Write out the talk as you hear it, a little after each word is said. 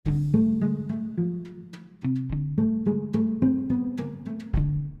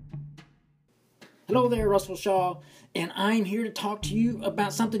Hello there, Russell Shaw, and I'm here to talk to you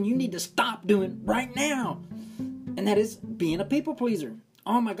about something you need to stop doing right now, and that is being a people pleaser.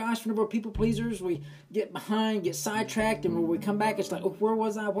 Oh my gosh, whenever we're people pleasers, we get behind, get sidetracked, and when we come back, it's like, oh, where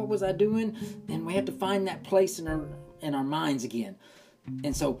was I? What was I doing? And we have to find that place in our minds again.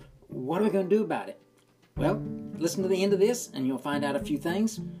 And so, what are we going to do about it? Well, listen to the end of this and you'll find out a few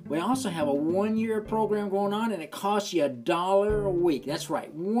things. We also have a 1-year program going on, and it costs you $1 a week. That's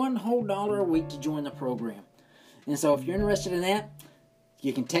right, $1 whole a week to join the program. And so if you're interested in that,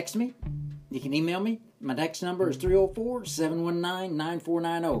 you can text me, you can email me. My text number is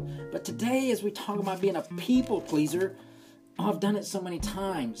 304-719-9490. But today, as we talk about being a people pleaser, I've done it so many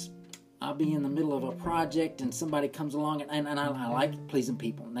times. I'll be in the middle of a project and somebody comes along and I like pleasing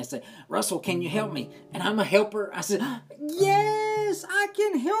people. And they say, Russell, can you help me? And I'm a helper. I said, yes, I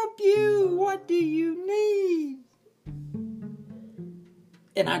can help you. What do you need?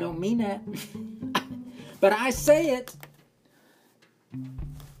 And I don't mean that. But I say it.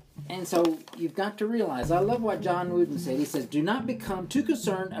 And so you've got to realize, I love what John Wooden said. He says, do not become too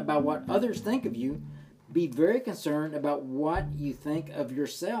concerned about what others think of you. Be very concerned about what you think of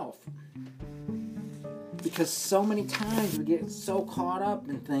yourself. Because so many times we get so caught up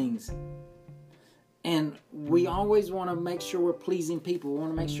in things. And we always want to make sure we're pleasing people. We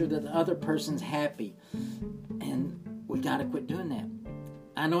want to make sure that the other person's happy. And we got to quit doing that.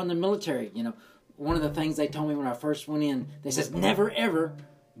 I know in the military, one of the things they told me when I first went in, they said, never ever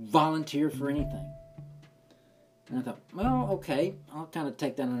volunteer for anything. And I thought, well, okay, I'll kind of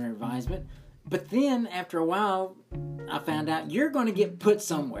take that under advisement. But then, after a while, I found out you're going to get put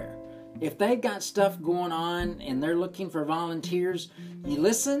somewhere. If they've got stuff going on and they're looking for volunteers, you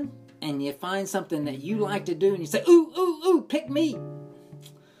listen and you find something that you like to do and you say, ooh, pick me.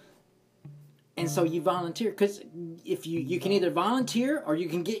 And so you volunteer. Because if you can either volunteer or you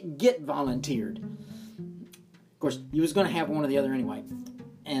can get volunteered. Of course, you was going to have one or the other anyway.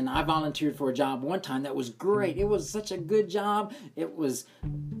 And I volunteered for a job one time that was great. It was such a good job. It was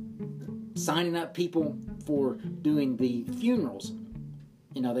signing up people for doing the funerals.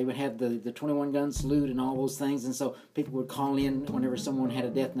 They would have the 21 gun salute and all those things, and so people would call in whenever someone had a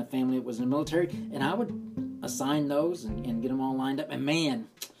death in the family that was in the military, and I would assign those and get them all lined up. And man,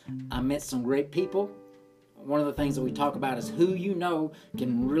 I met some great people. One of the things that we talk about is who you know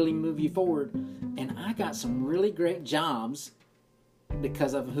can really move you forward, and I got some really great jobs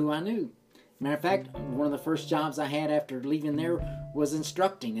because of who I knew. Matter of fact, one of the first jobs I had after leaving there was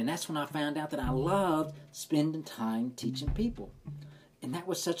instructing, and that's when I found out that I loved spending time teaching people. And that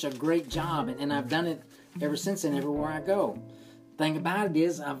was such a great job, and I've done it ever since and everywhere I go. The thing about it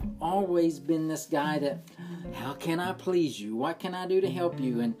is, I've always been this guy that, how can I please you? What can I do to help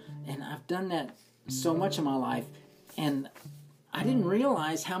you? And I've done that so much in my life, and I didn't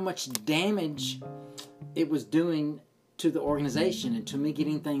realize how much damage it was doing to the organization and to me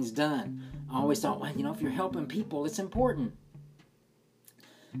getting things done. I always thought, well, if you're helping people, it's important.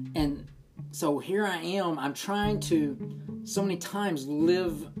 And so here I am. I'm trying to, so many times,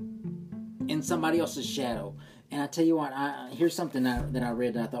 live in somebody else's shadow. And I tell you what, here's something that I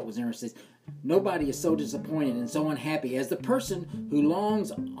read that I thought was interesting. Nobody is so disappointed and so unhappy as the person who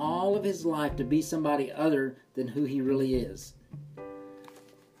longs all of his life to be somebody other than who he really is.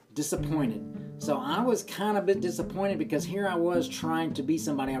 Disappointed. So I was kind of a bit disappointed because here I was trying to be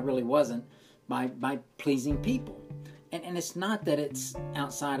somebody I really wasn't by pleasing people. And it's not that it's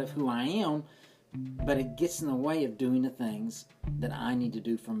outside of who I am, but it gets in the way of doing the things that I need to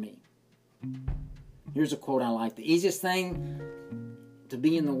do for me. Here's a quote I like. The easiest thing to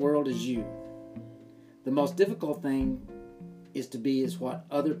be in the world is you. The most difficult thing is what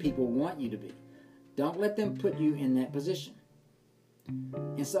other people want you to be. Don't let them put you in that position.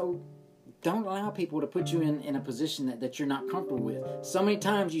 And so don't allow people to put you in a position that you're not comfortable with. So many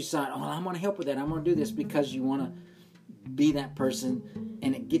times you say, oh, I'm going to help with that. I'm going to do this because you want to be that person,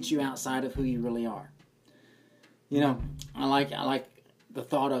 and it gets you outside of who you really are. I like the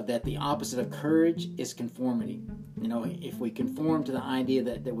thought of that the opposite of courage is conformity. If we conform to the idea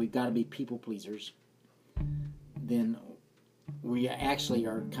that we've got to be people pleasers, then we actually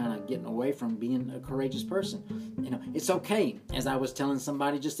are kind of getting away from being a courageous person. It's okay, as I was telling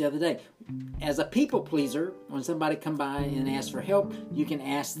somebody just the other day, as a people pleaser, when somebody come by and ask for help, you can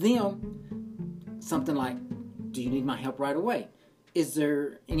ask them something like, do you need my help right away? Is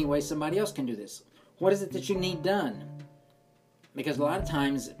there any way somebody else can do this? What is it that you need done? Because a lot of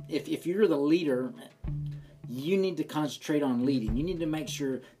times, if you're the leader, you need to concentrate on leading. You need to make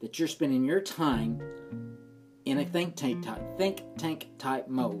sure that you're spending your time in a think tank type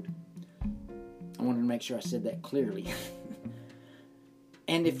mode. I wanted to make sure I said that clearly.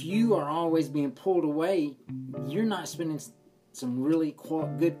 And if you are always being pulled away, you're not spending some really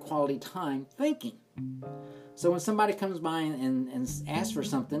good quality time thinking. So when somebody comes by and asks for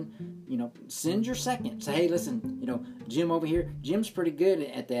something, send your second. Say, hey, listen, Jim over here, Jim's pretty good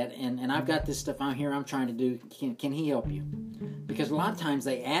at that, and I've got this stuff out here I'm trying to do. Can he help you? Because a lot of times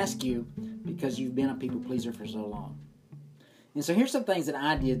they ask you because you've been a people pleaser for so long. And so here's some things that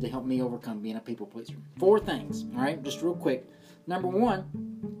I did to help me overcome being a people pleaser. 4 things, all right, just real quick. Number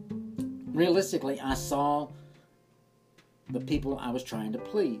 1, realistically, I saw the people I was trying to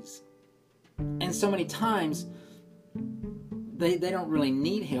please. And so many times they don't really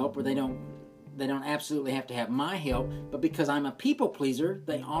need help, or they don't absolutely have to have my help, but because I'm a people pleaser,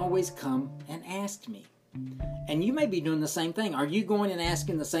 they always come and ask me. And you may be doing the same thing. Are you going and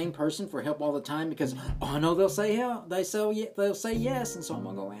asking the same person for help all the time because, I know they'll say help, they'll say yes, and so I'm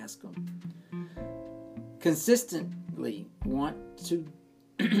going to go ask them. Consistently went to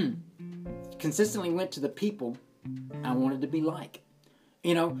the people I wanted to be like.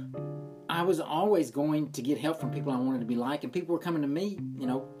 I was always going to get help from people I wanted to be like, and people were coming to me,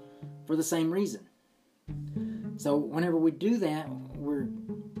 for the same reason. So whenever we do that,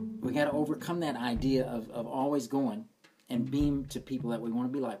 we got to overcome that idea of always going and being to people that we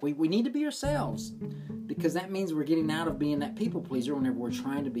want to be like. We need to be ourselves, because that means we're getting out of being that people pleaser whenever we're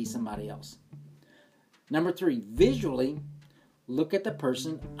trying to be somebody else. Number 3, visually look at the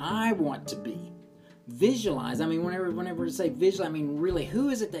person I want to be. Visualize. I mean, whenever we say visualize, I mean really, who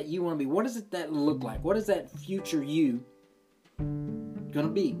is it that you want to be? What does that look like? What is that future you going to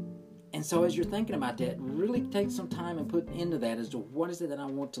be? And so as you're thinking about that, really take some time and put into that as to what is it that I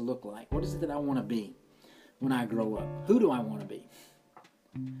want to look like? What is it that I want to be when I grow up? Who do I want to be?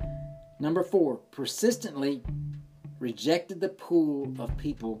 Number 4, persistently rejected the pool of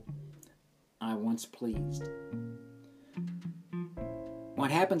people I once pleased. What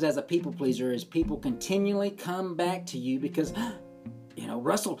happens as a people pleaser is people continually come back to you because,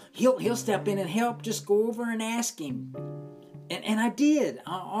 Russell, he'll step in and help. Just go over and ask him. And I did.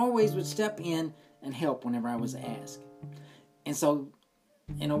 I always would step in and help whenever I was asked. And so,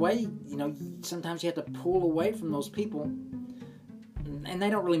 in a way, sometimes you have to pull away from those people. And they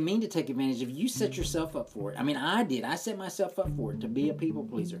don't really mean to take advantage of you. You set yourself up for it. I mean, I did. I set myself up for it, to be a people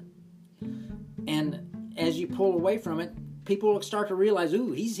pleaser. And as you pull away from it, people will start to realize,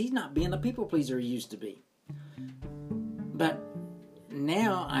 he's not being the people pleaser he used to be. But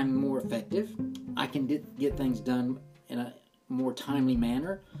now I'm more effective. I can get things done in a more timely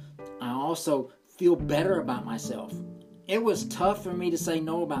manner. I also feel better about myself. It was tough for me to say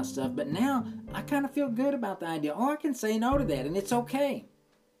no about stuff, but now I kind of feel good about the idea. I can say no to that, and it's okay.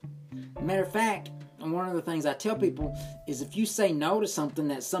 Matter of fact, one of the things I tell people is if you say no to something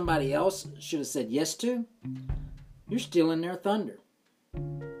that somebody else should have said yes to, you're stealing their thunder.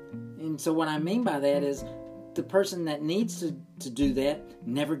 And so what I mean by that is the person that needs to do that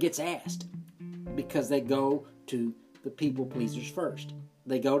never gets asked, because they go to the people pleasers first.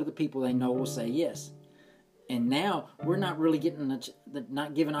 They go to the people they know will say yes. And now we're not really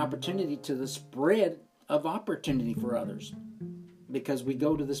not giving opportunity to the spread of opportunity for others, because we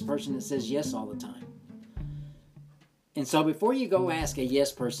go to this person that says yes all the time. And so before you go ask a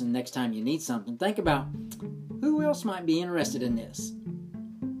yes person next time you need something, think about who else might be interested in this.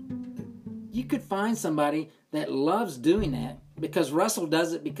 You could find somebody that loves doing that, because Russell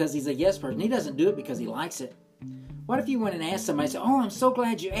does it because he's a yes person. He doesn't do it because he likes it. What if you went and asked somebody, say, I'm so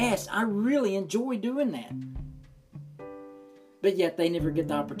glad you asked. I really enjoy doing that. But yet they never get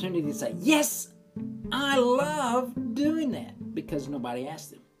the opportunity to say, yes, I love doing that, because nobody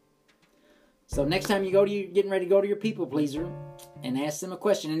asked them. So next time you're getting ready to go to your people pleaser, and ask them a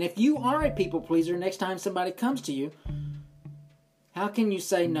question. And if you are a people pleaser, next time somebody comes to you, how can you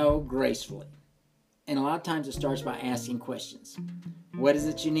say no gracefully? And a lot of times it starts by asking questions. What is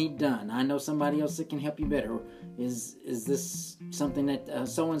it you need done? I know somebody else that can help you better. Is this something that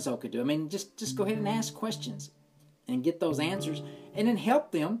so-and-so could do? I mean, just go ahead and ask questions and get those answers, and then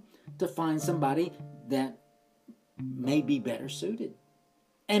help them to find somebody that may be better suited.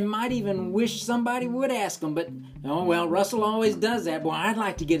 And might even wish somebody would ask them, but, Russell always does that. Boy, I'd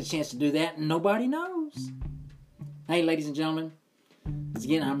like to get a chance to do that, and nobody knows. Hey, ladies and gentlemen, once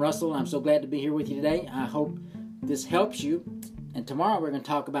again, I'm Russell. I'm so glad to be here with you today. I hope this helps you. And tomorrow we're going to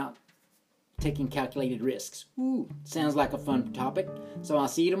talk about taking calculated risks. Ooh, sounds like a fun topic. So I'll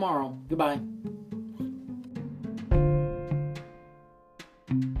see you tomorrow. Goodbye.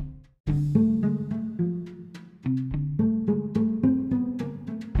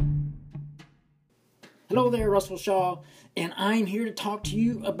 Hello there, Russell Shaw, and I'm here to talk to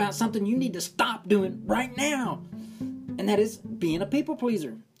you about something you need to stop doing right now. and that is being a people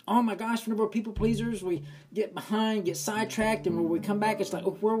pleaser. Oh my gosh, whenever we're people pleasers, we get behind, get sidetracked, and when we come back, it's like,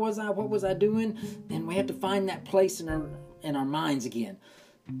 oh, where was I? What was I doing? And we have to find that place in our minds again.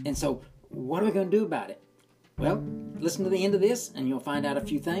 And so, what are we going to do about it? Well, listen to the end of this, and you'll find out a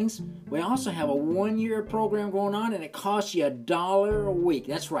few things. We also have a 1-year program going on, and it costs you $1 a week.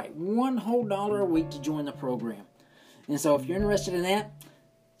 That's right, $1 whole a week to join the program. And so, if you're interested in that,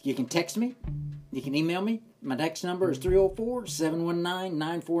 you can text me. You can email me. My text number is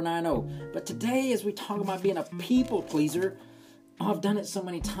 304-719-9490. But today, as we talk about being a people pleaser, I've done it so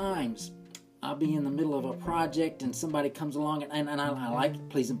many times. I'll be in the middle of a project and somebody comes along and I like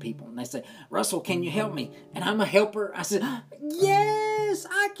pleasing people. And they say, Russell, can you help me? And I'm a helper. I said, yes,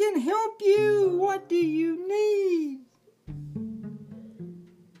 I can help you. What do you need?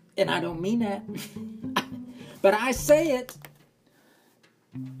 And I don't mean that. But I say it.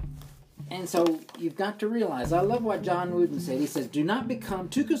 And so you've got to realize, I love what John Wooden said. He says, do not become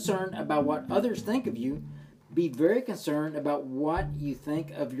too concerned about what others think of you. Be very concerned about what you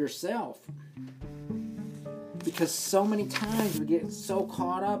think of yourself. Because so many times we get so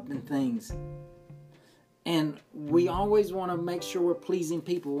caught up in things. And we always want to make sure we're pleasing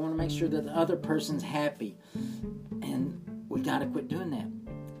people. We want to make sure that the other person's happy. And we got to quit doing that.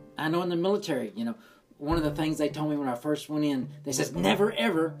 I know in the military, one of the things they told me when I first went in, they said, never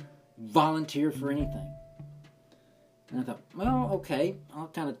ever volunteer for anything. And I thought, well, okay, I'll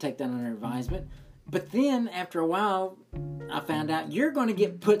kind of take that under advisement. But then, after a while, I found out you're going to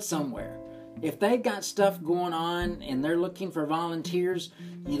get put somewhere. If they've got stuff going on and they're looking for volunteers,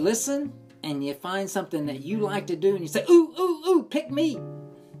 you listen and you find something that you like to do and you say, ooh, ooh, ooh, pick me.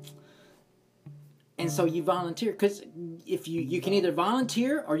 And so you volunteer. Because if you can either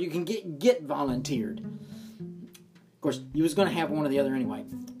volunteer or you can get volunteered. Of course, you was going to have one or the other anyway.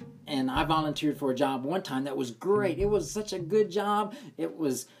 And I volunteered for a job one time that was great. It was such a good job. It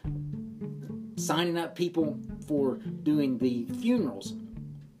was signing up people for doing the funerals.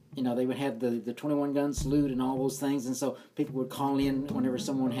 They would have the 21 gun salute and all those things. And so people would call in whenever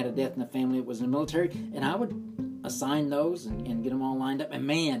someone had a death in the family that was in the military. And I would assign those and get them all lined up. And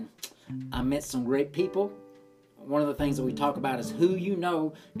man, I met some great people. One of the things that we talk about is who you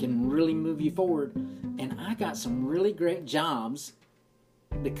know can really move you forward. And I got some really great jobs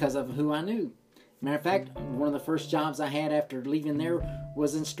because of who I knew. Matter of fact, one of the first jobs I had after leaving there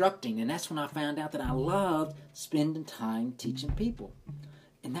was instructing. And that's when I found out that I loved spending time teaching people.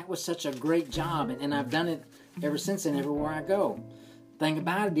 And that was such a great job. And I've done it ever since and everywhere I go. Thing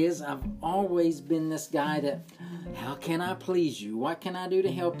about it is, I've always been this guy that, how can I please you? What can I do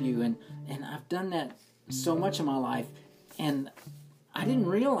to help you? And I've done that so much in my life. And I didn't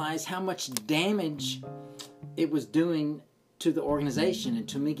realize how much damage it was doing to the organization and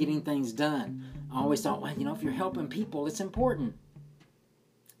to me getting things done. I always thought, well, if you're helping people, it's important.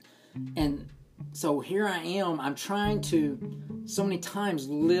 And so here I am. I'm trying to, so many times,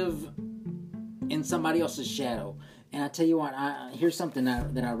 live in somebody else's shadow. And I tell you what, here's something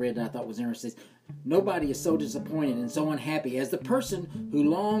that I read that I thought was interesting. Nobody is so disappointed and so unhappy as the person who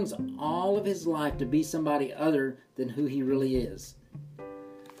longs all of his life to be somebody other than who he really is.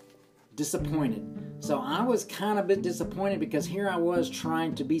 Disappointed. So I was kind of a bit disappointed because here I was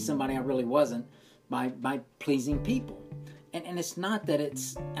trying to be somebody I really wasn't by pleasing people. And it's not that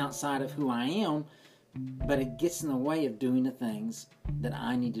it's outside of who I am, but it gets in the way of doing the things that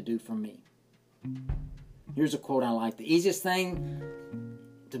I need to do for me. Here's a quote I like. The easiest thing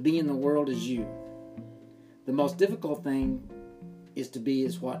to be in the world is you. The most difficult thing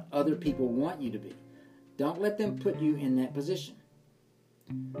is what other people want you to be. Don't let them put you in that position.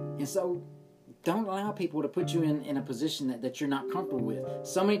 And so don't allow people to put you in a position that you're not comfortable with.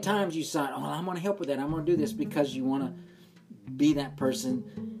 So many times you say, oh, I'm going to help with that. I'm going to do this because you want to be that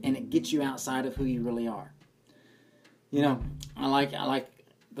person, and it gets you outside of who you really are. I like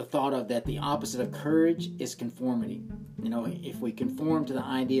the thought of that the opposite of courage is conformity. If we conform to the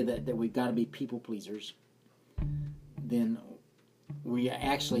idea that we've got to be people pleasers, then we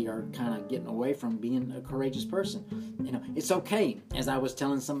actually are kind of getting away from being a courageous person. It's okay. As I was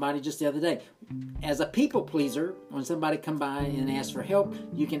telling somebody just the other day, as a people pleaser, when somebody come by and ask for help,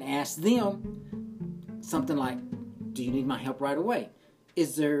 you can ask them something like, do you need my help right away?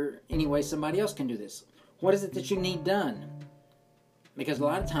 Is there any way somebody else can do this? What is it that you need done? Because a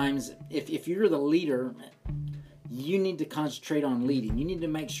lot of times, if you're the leader, you need to concentrate on leading. You need to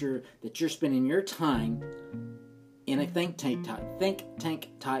make sure that you're spending your time in a think tank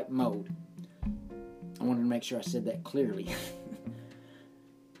type mode. I wanted to make sure I said that clearly.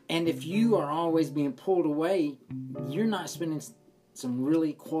 And if you are always being pulled away, you're not spending some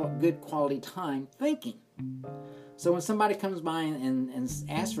really good quality time thinking. So when somebody comes by and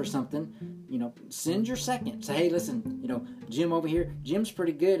asks for something, send your second. Say, hey, listen, Jim over here, Jim's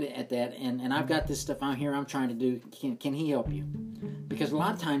pretty good at that, and I've got this stuff out here I'm trying to do. Can he help you? Because a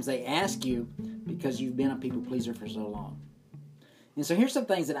lot of times they ask you because you've been a people pleaser for so long. And so here's some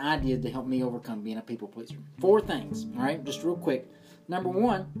things that I did to help me overcome being a people pleaser. 4 things, all right, just real quick. Number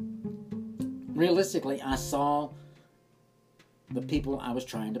 1, realistically, I saw the people I was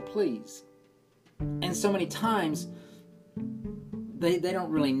trying to please. And so many times, they don't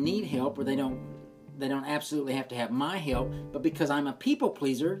really need help, or they don't absolutely have to have my help, but because I'm a people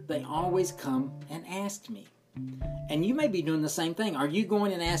pleaser, they always come and ask me. And you may be doing the same thing. Are you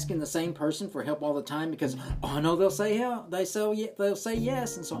going and asking the same person for help all the time because, I know they'll say help, they'll say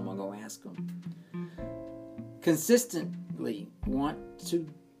yes, and so I'm going to go ask them. Consistently went to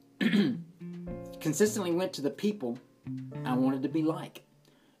the people I wanted to be like.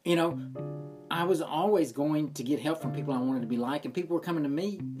 I was always going to get help from people I wanted to be like, and people were coming to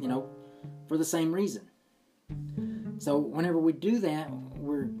me, for the same reason. So whenever we do that,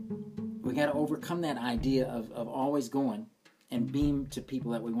 we got to overcome that idea of always going and being to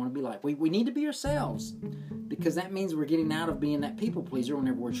people that we want to be like. We need to be ourselves, because that means we're getting out of being that people pleaser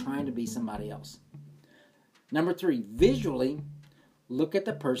whenever we're trying to be somebody else. Number 3, visually look at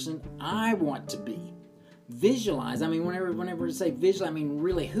the person I want to be. Visualize. Whenever we say visual,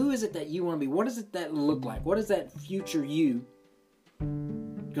 really, who is it that you want to be? What does it that look like? What is that future you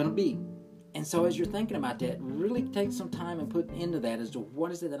going to be? And so as you're thinking about that, really take some time and put into that as to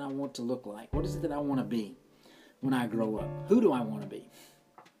what is it that I want to look like? What is it that I want to be when I grow up? Who do I want to be?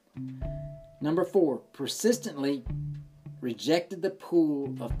 Number 4, persistently rejected the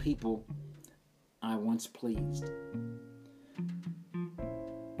pool of people I once pleased.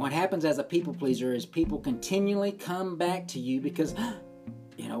 What happens as a people pleaser is people continually come back to you because,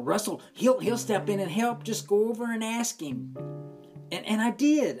 Russell, he'll step in and help. Just go over and ask him. And I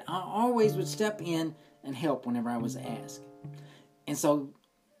did. I always would step in and help whenever I was asked. And so,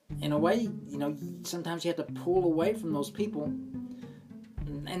 in a way, sometimes you have to pull away from those people.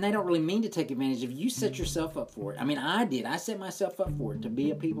 And they don't really mean to take advantage of you. You set yourself up for it. I did. I set myself up for it, to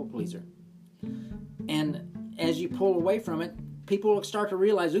be a people pleaser. And as you pull away from it, people will start to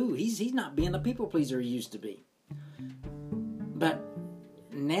realize, he's not being the people pleaser he used to be. But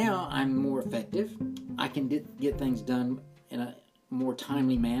now I'm more effective. I can get things done in a more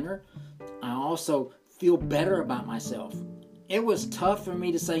timely manner. I also feel better about myself. It was tough for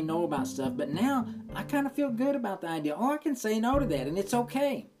me to say no about stuff, but now I kind of feel good about the idea. I can say no to that, and it's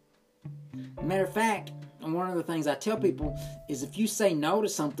okay. Matter of fact, one of the things I tell people is if you say no to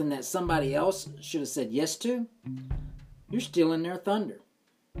something that somebody else should have said yes to, you're stealing their thunder.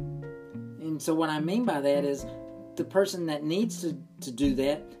 And so what I mean by that is the person that needs to do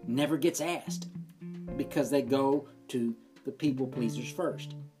that never gets asked, because they go to the people pleasers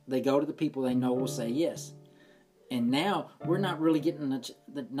first. They go to the people they know will say yes. And now we're not really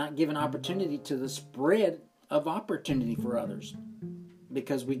not giving opportunity to the spread of opportunity for others,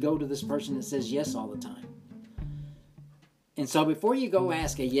 because we go to this person that says yes all the time. And so before you go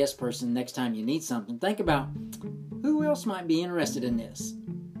ask a yes person next time you need something, think about who else might be interested in this.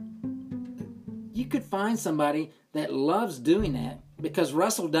 You could find somebody that loves doing that, because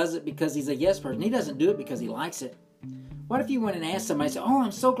Russell does it because he's a yes person. He doesn't do it because he likes it. What if you went and asked somebody, say,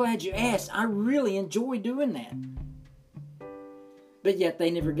 I'm so glad you asked. I really enjoy doing that. But yet they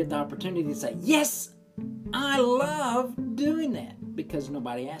never get the opportunity to say, yes, I love doing that, because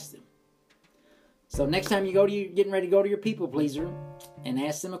nobody asked them. So next time you're getting ready to go to your people pleaser, and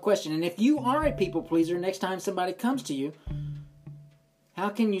ask them a question. And if you are a people pleaser, next time somebody comes to you, how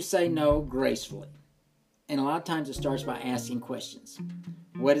can you say no gracefully? And a lot of times it starts by asking questions.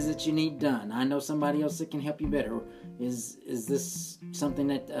 What is it you need done? I know somebody else that can help you better. Is this something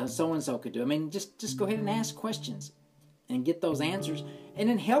that so-and-so could do? Just go ahead and ask questions and get those answers, and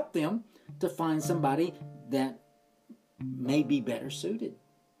then help them to find somebody that may be better suited.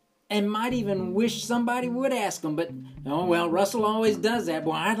 And might even wish somebody would ask them, but, Russell always does that.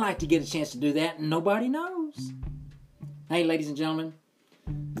 Boy, I'd like to get a chance to do that, and nobody knows. Hey, ladies and gentlemen,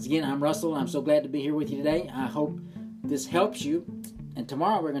 once again, I'm Russell. I'm so glad to be here with you today. I hope this helps you. And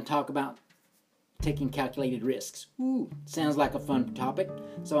tomorrow we're going to talk about taking calculated risks. Sounds like a fun topic.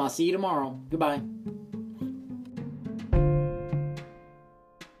 So I'll see you tomorrow. Goodbye.